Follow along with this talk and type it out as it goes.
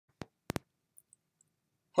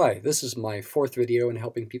Hi, this is my fourth video in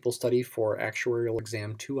helping people study for Actuarial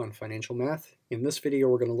Exam 2 on Financial Math. In this video,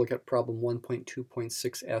 we're going to look at problem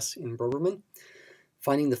 1.2.6s in Broverman,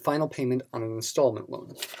 finding the final payment on an installment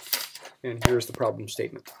loan. And here's the problem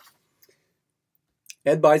statement.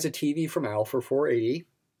 Ed buys a TV from Al for $480,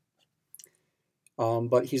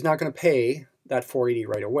 but he's not going to pay that $480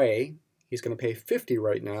 right away. He's going to pay $50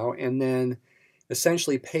 right now, and then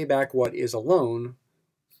essentially pay back what is a loan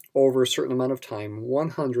over a certain amount of time,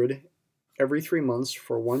 100 every 3 months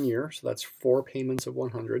for 1 year, so that's 4 payments of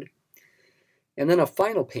 100, and then a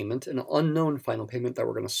final payment, an unknown final payment that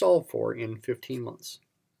we're going to solve for in 15 months,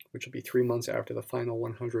 which will be 3 months after the final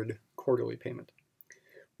 100 quarterly payment.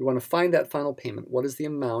 We want to find that final payment. What is the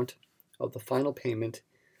amount of the final payment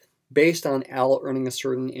based on Al earning a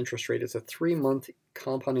certain interest rate? It's a 3-month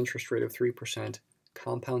compound interest rate of 3%,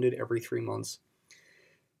 compounded every 3 months.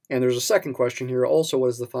 And there's a second question here also, what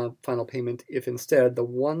is the final payment if instead the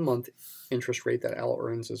 1-month interest rate that Al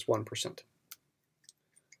earns is 1%?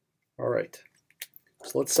 All right,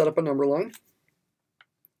 so let's set up a number line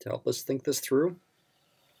to help us think this through.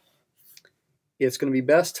 It's going to be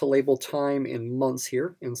best to label time in months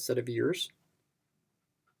here instead of years.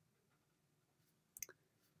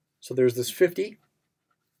 So there's this 50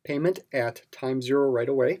 payment at time 0 right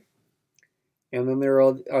away. And then there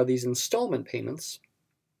are these installment payments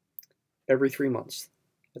every 3 months,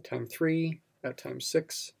 at time 3, at time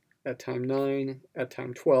 6, at time 9, at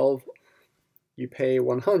time 12. You pay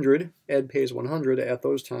 100, Ed pays 100 at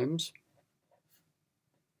those times.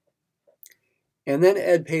 And then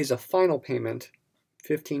Ed pays a final payment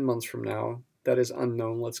 15 months from now that is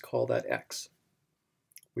unknown. Let's call that X.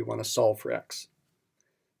 We want to solve for X.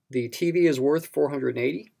 The TV is worth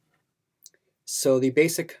 480. So the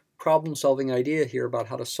basic problem-solving idea here about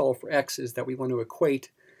how to solve for X is that we want to equate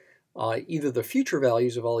either the future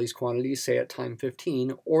values of all these quantities, say at time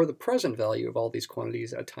 15, or the present value of all these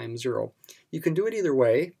quantities at time 0. You can do it either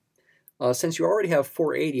way. Since you already have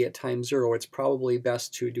 480 at time 0, it's probably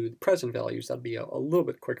best to do the present values. That'd be a little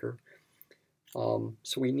bit quicker. So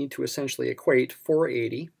we need to essentially equate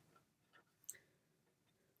 480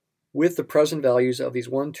 with the present values of these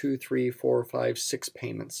 1, 2, 3, 4, 5, 6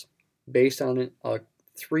 payments based on a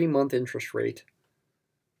 3-month interest rate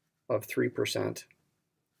of 3%.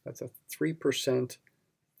 That's a 3%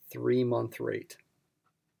 3-month rate.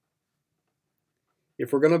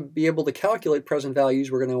 If we're going to be able to calculate present values,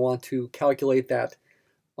 we're going to want to calculate that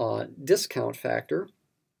discount factor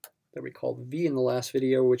that we called V in the last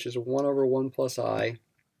video, which is 1 over 1 plus I,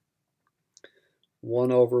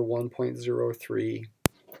 1 over 1.03.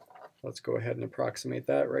 Let's go ahead and approximate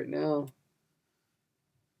that right now.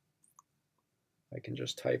 I can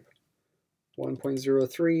just type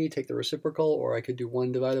 1.03, take the reciprocal, or I could do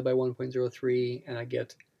 1 divided by 1.03, and I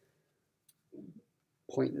get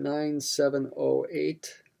 0.9708.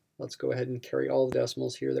 Let's go ahead and carry all the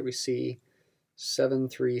decimals here that we see,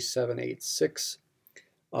 73786.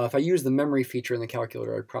 If I use the memory feature in the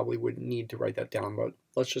calculator, I probably wouldn't need to write that down, but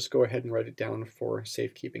let's just go ahead and write it down for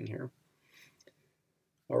safekeeping here.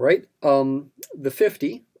 All right, the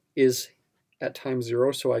 50 is at time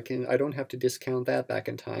 0, so I don't have to discount that back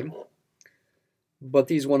in time. But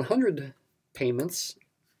these 100 payments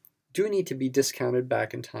do need to be discounted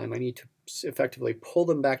back in time. I need to effectively pull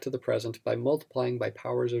them back to the present by multiplying by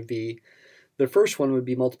powers of V. The first one would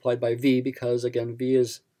be multiplied by V because, again, V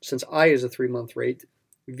is, since I is a 3-month rate,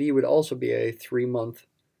 V would also be a 3-month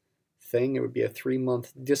thing. It would be a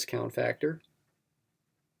 3-month discount factor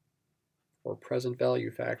or present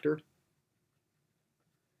value factor.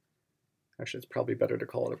 Actually, it's probably better to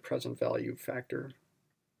call it a present value factor.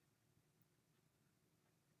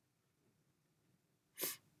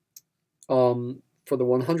 For the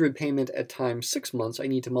 100 payment at time 6 months, I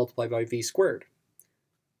need to multiply by V squared.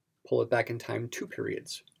 Pull it back in time 2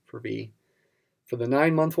 periods for V. For the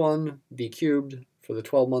 9-month one, V cubed. For the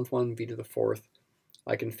 12-month one, V to the 4th.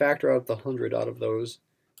 I can factor out the 100 out of those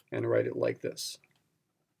and write it like this.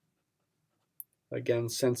 Again,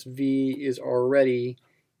 since V is already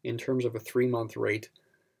in terms of a 3-month rate,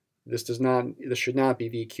 this should not be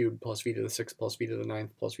V cubed plus V to the 6th plus V to the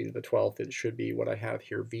 9th plus V to the 12th. It should be what I have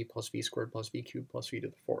here, V plus V squared plus V cubed plus V to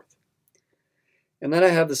the 4th. And then I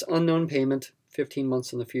have this unknown payment, 15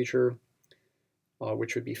 months in the future,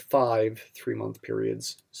 which would be 5 3-month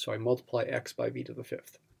periods. So I multiply X by V to the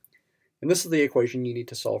 5th. And this is the equation you need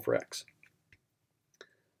to solve for X.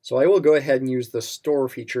 So I will go ahead and use the store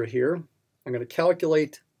feature here. I'm going to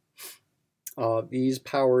calculate these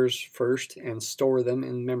powers first and store them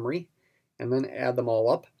in memory, and then add them all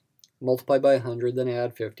up, multiply by 100, then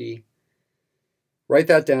add 50, Write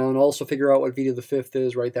that down. Also figure out what v to the fifth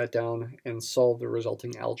is, write that down, and solve the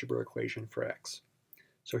resulting algebra equation for x.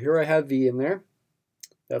 So here I have v in there.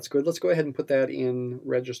 That's good. Let's go ahead and put that in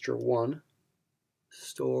register 1.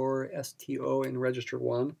 Store STO in register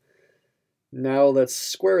 1. Now let's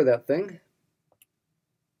square that thing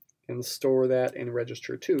and store that in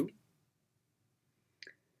register 2.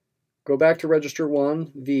 Go back to register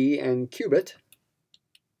 1, v, and cube it.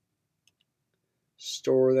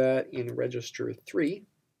 Store that in register 3.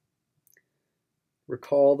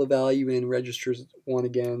 Recall the value in register 1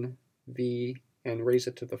 again, v, and raise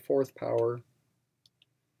it to the 4th power.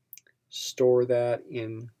 Store that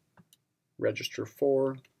in register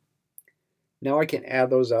 4. Now I can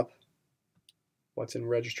add those up. What's in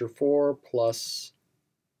register 4 plus,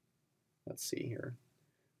 let's see here.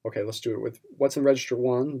 Okay, let's do it with what's in register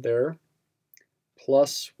 1 there,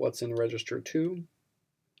 plus what's in register 2,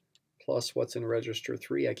 plus what's in register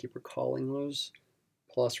 3. I keep recalling those,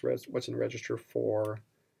 plus what's in register 4.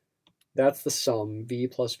 That's the sum, v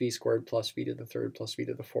plus v squared plus v to the third plus v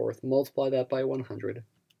to the fourth. Multiply that by 100.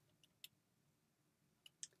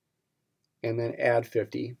 And then add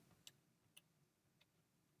 50.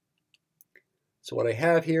 So what I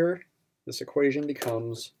have here, this equation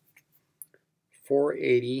becomes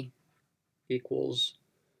 480 equals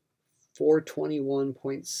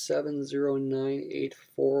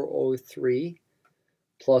 421.7098403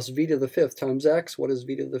 plus v to the fifth times x. What is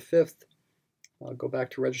v to the fifth? I'll go back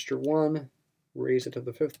to register 1, raise it to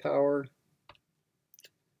the 5th power,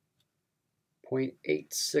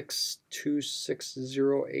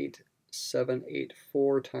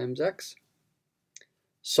 0.8626088784 times x.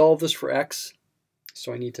 Solve this for x.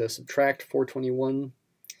 So I need to subtract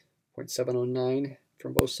 421.709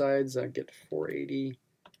 from both sides. I get 480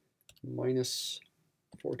 minus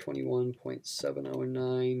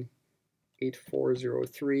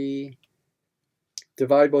 421.7098403.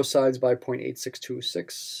 Divide both sides by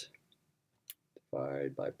 0.8626.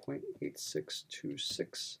 Divide by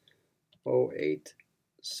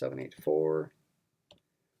 0.862608,784.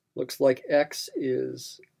 Looks like x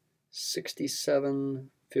is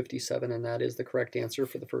 6757, and that is the correct answer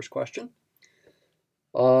for the first question.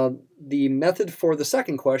 The method for the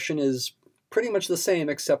second question is pretty much the same,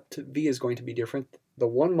 except v is going to be different. The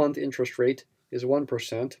 1 month interest rate is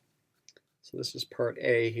 1%. So this is part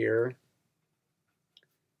A here.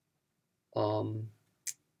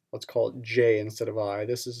 Let's call it J instead of I.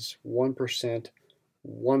 This is 1%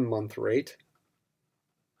 1 month rate.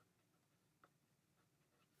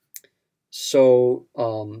 So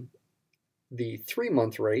the 3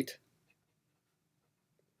 month rate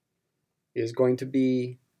is going to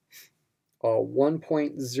be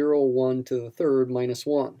 1.01 to the third minus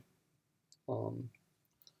 1. It'll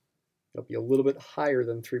be a little bit higher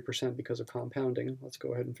than 3% because of compounding. Let's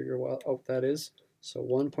go ahead and figure out what that is. So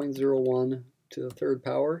 1.01 to the third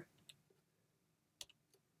power.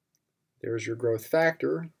 There's your growth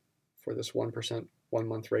factor for this 1% 1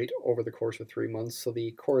 month rate over the course of 3 months. So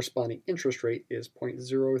the corresponding interest rate is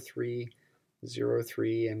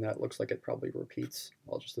 0.0303, and that looks like it probably repeats.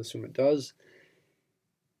 I'll just assume it does.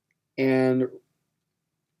 And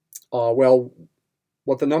well,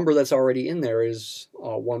 what the number that's already in there is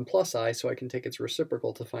 1 plus I, so I can take its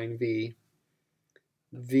reciprocal to find v.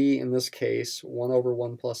 V in this case, 1 over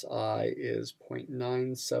 1 plus I is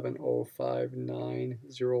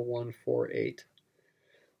 0.970590148.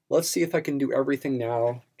 Let's see if I can do everything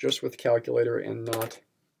now just with calculator and not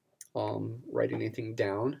write anything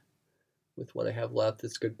down with what I have left.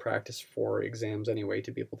 It's good practice for exams anyway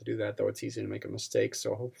to be able to do that, though it's easy to make a mistake,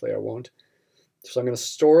 so hopefully I won't. So I'm going to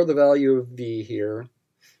store the value of v here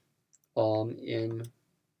in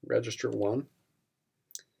register 1.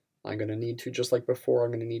 I'm going to need to, just like before,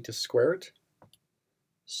 I'm going to need to square it.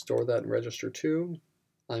 Store that in register 2.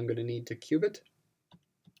 I'm going to need to cube it.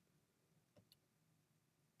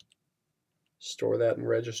 Store that in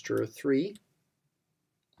register 3.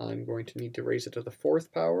 I'm going to need to raise it to the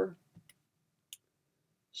 4th power.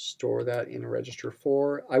 Store that in register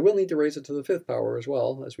 4. I will need to raise it to the 5th power as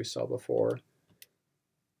well, as we saw before.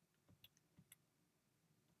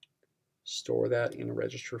 Store that in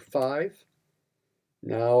register 5.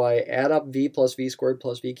 Now I add up v plus v squared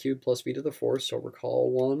plus v cubed plus v to the 4th, so recall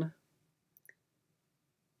 1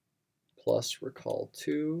 plus recall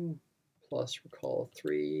 2 plus recall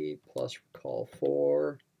 3 plus recall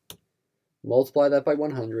 4. Multiply that by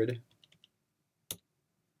 100.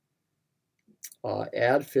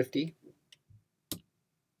 Add 50.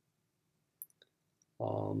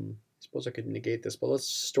 I suppose I could negate this, but let's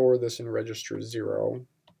store this in register 0.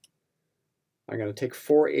 I'm going to take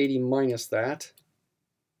 480 minus that.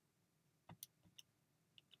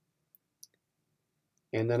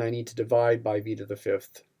 and then I need to divide by v to the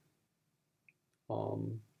 5th.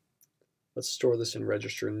 Let's store this in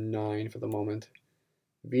register 9 for the moment.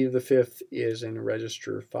 V to the 5th is in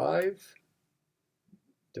register 5.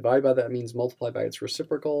 Divide by that means multiply by its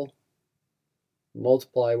reciprocal.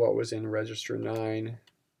 Multiply what was in register 9.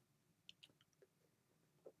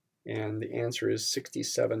 And the answer is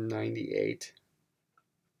 6798.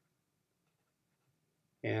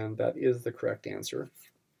 And that is the correct answer.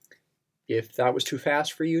 If that was too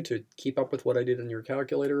fast for you to keep up with what I did in your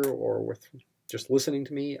calculator or with just listening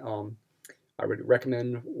to me, I would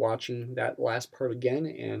recommend watching that last part again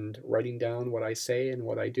and writing down what I say and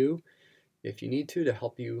what I do if you need to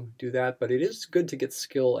help you do that. But it is good to get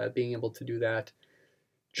skill at being able to do that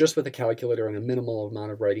just with a calculator and a minimal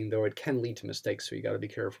amount of writing, though it can lead to mistakes, so you got to be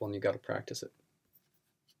careful and you got to practice it.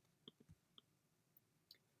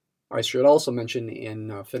 I should also mention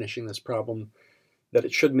in finishing this problem that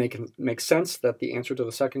it should make sense that the answer to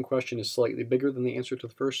the second question is slightly bigger than the answer to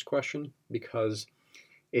the first question, because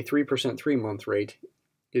a 3% 3-month rate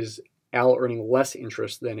is earning less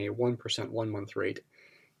interest than a 1% 1-month rate.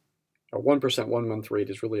 A 1% 1-month rate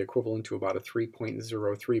is really equivalent to about a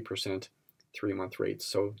 3.03% 3-month rate.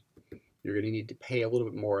 So you're going to need to pay a little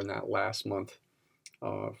bit more in that last month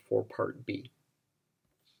for Part B.